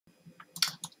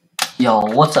Yo,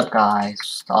 what's up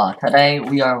guys? Today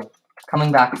we are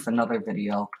coming back with another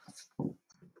video.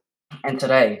 And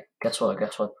today, guess what?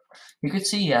 You could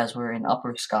see as we're in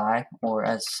upper sky, or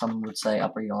as some would say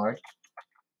upper yard.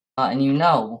 And you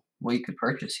know what you could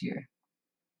purchase here.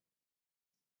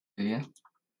 Do you?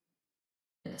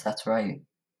 Yes, that's right.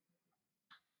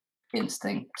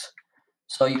 Instinct.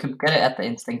 So you could get it at the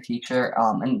Instinct teacher.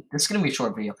 And this is gonna be a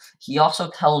short video. He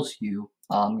also tells you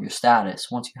your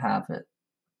status once you have it.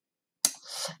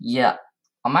 Yeah,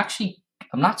 I'm not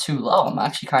too low. I'm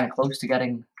actually kind of close to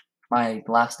getting my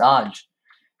last dodge.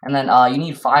 And then you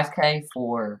need 5k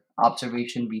for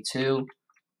observation V2.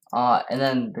 And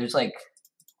then there's like,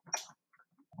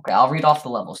 okay, I'll read off the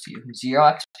levels to you.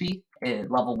 0 XP,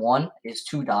 level 1 is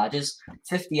 2 dodges.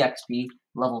 50 XP,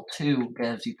 level 2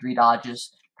 gives you 3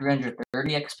 dodges.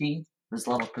 330 XP is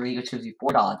level 3, which gives you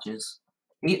 4 dodges.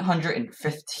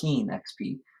 815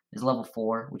 XP is level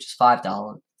 4, which is 5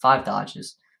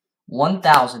 dodges.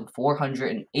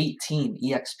 1418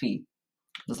 EXP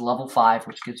is level 5,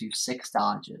 which gives you 6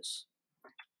 dodges.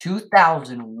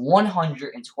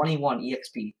 2121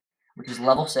 EXP, which is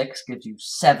level 6, gives you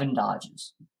 7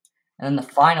 dodges. And then the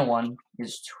final one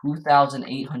is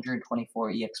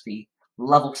 2824 EXP.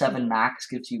 Level 7 max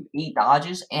gives you 8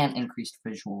 dodges and increased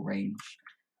visual range.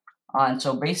 And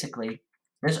so basically,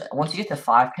 once you get to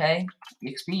 5k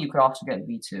EXP, you could also get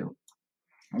V2.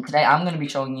 And today I'm going to be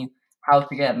showing you how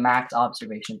to get max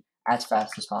observation as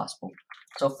fast as possible.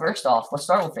 So first off, let's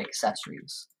start with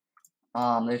accessories.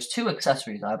 There's 2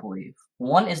 accessories, I believe.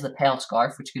 One is the Pale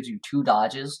Scarf, which gives you 2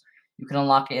 dodges. You can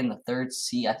unlock it in the 3rd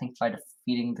sea, I think, by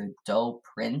defeating the Doe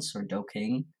Prince or Doe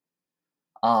King.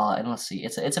 And let's see,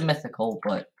 it's a mythical,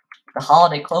 but the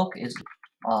Holiday Cloak is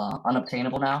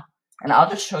unobtainable now. And I'll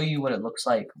just show you what it looks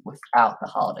like without the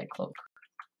Holiday Cloak.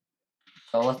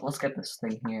 So let's get this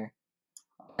thing here.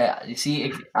 Okay, you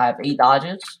see, I have 8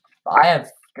 dodges, but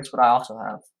guess what I also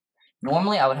have?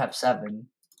 Normally I would have 7,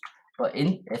 but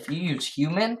if you use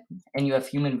human and you have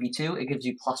human V2, it gives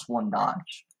you +1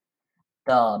 dodge.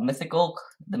 The mythical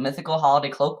Holiday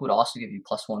Cloak would also give you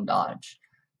 +1 dodge,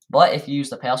 but if you use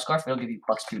the Pale Scarf, it'll give you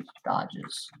 +2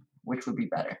 dodges, which would be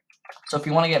better. So if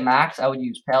you want to get max, I would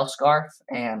use Pale Scarf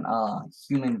and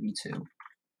human V2.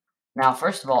 Now,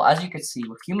 first of all, as you can see,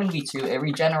 with human V2, it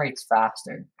regenerates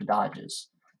faster, the dodges.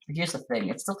 But here's the thing,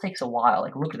 it still takes a while.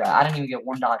 Like, look at that, I didn't even get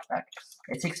 1 dodge back.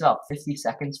 It takes about 50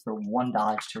 seconds for 1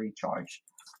 dodge to recharge.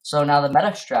 So now the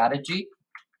meta strategy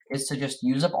is to just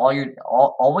use up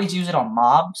always use it on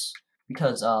mobs,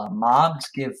 because mobs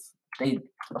they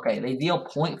deal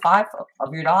 0.5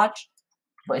 of your dodge,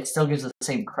 but it still gives the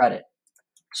same credit.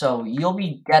 So you'll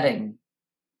be getting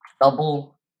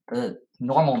double the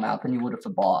normal amount than you would with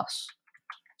a boss.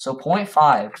 So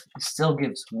 0.5 still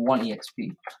gives 1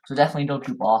 EXP. So definitely don't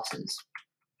do bosses.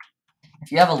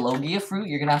 If you have a Logia fruit,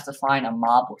 you're gonna have to find a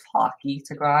mob with hockey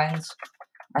to grind.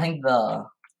 I think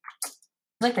it's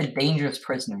like the dangerous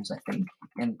prisoners, I think,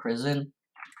 in prison.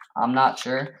 I'm not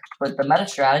sure. But the meta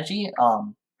strategy,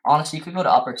 honestly, you could go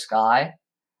to upper sky.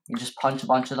 You just punch a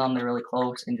bunch of them, they're really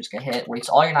close, and just get hit. Waste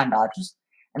all your 9 dodges,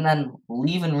 and then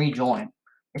leave and rejoin.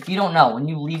 If you don't know, when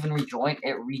you leave and rejoin,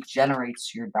 it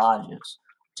regenerates your dodges,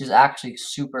 which is actually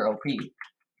super OP,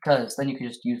 because then you can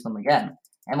just use them again.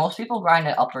 And most people grind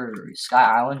at Upper Sky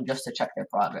Island just to check their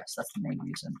progress. That's the main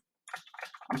reason.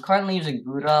 I'm currently using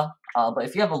Buddha, but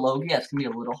if you have a Logia, it's going to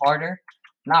be a little harder.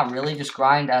 Not really, just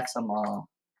grind at some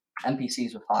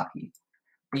NPCs with hockey.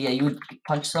 But yeah, you would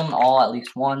punch them all at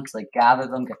least once, like gather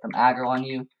them, get them aggro on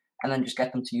you, and then just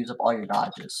get them to use up all your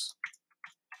dodges.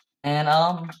 And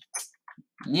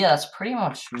yeah, that's pretty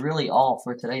much really all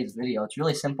for today's video. It's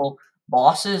really simple.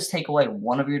 Bosses take away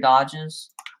 1 of your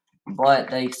dodges, but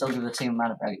they still give the same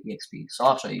amount of EXP. So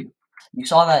I'll show you. You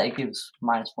saw that it gives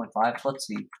 -0.5. Let's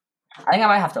see. I think I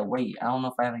might have to wait. I don't know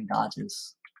if I have any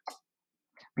dodges.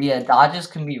 But yeah, dodges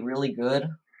can be really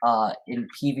good in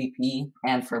PvP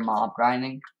and for mob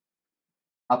grinding.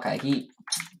 Okay,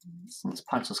 let's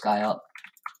punch this guy up.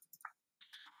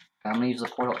 Okay, I'm gonna use the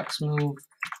Portal X move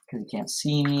because he can't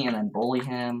see me, and then bully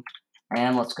him.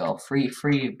 And let's go. Free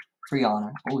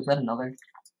honor. Oh, is that another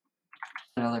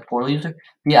portal user?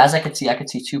 But yeah, as I could see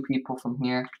 2 people from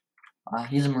here.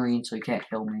 He's a marine, so he can't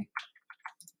kill me.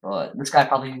 But this guy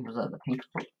probably was the pink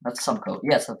coat. That's some coat.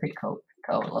 Yeah, it's the pink coat.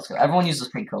 Let's go. Everyone uses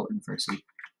pink coat in first sea.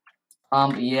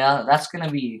 But yeah, that's gonna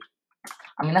be.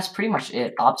 I mean, that's pretty much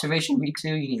it. Observation V2,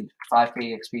 you need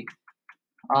 5k EXP.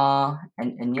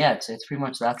 And yeah, it's pretty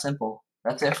much that simple.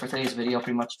 That's it for today's video.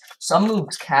 Pretty much. Some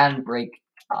moves can break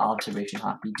observation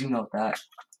hockey. Do note that.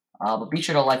 But be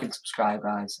sure to like and subscribe,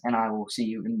 guys. And I will see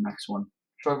you in the next one.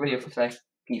 Short video for today.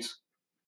 Peace.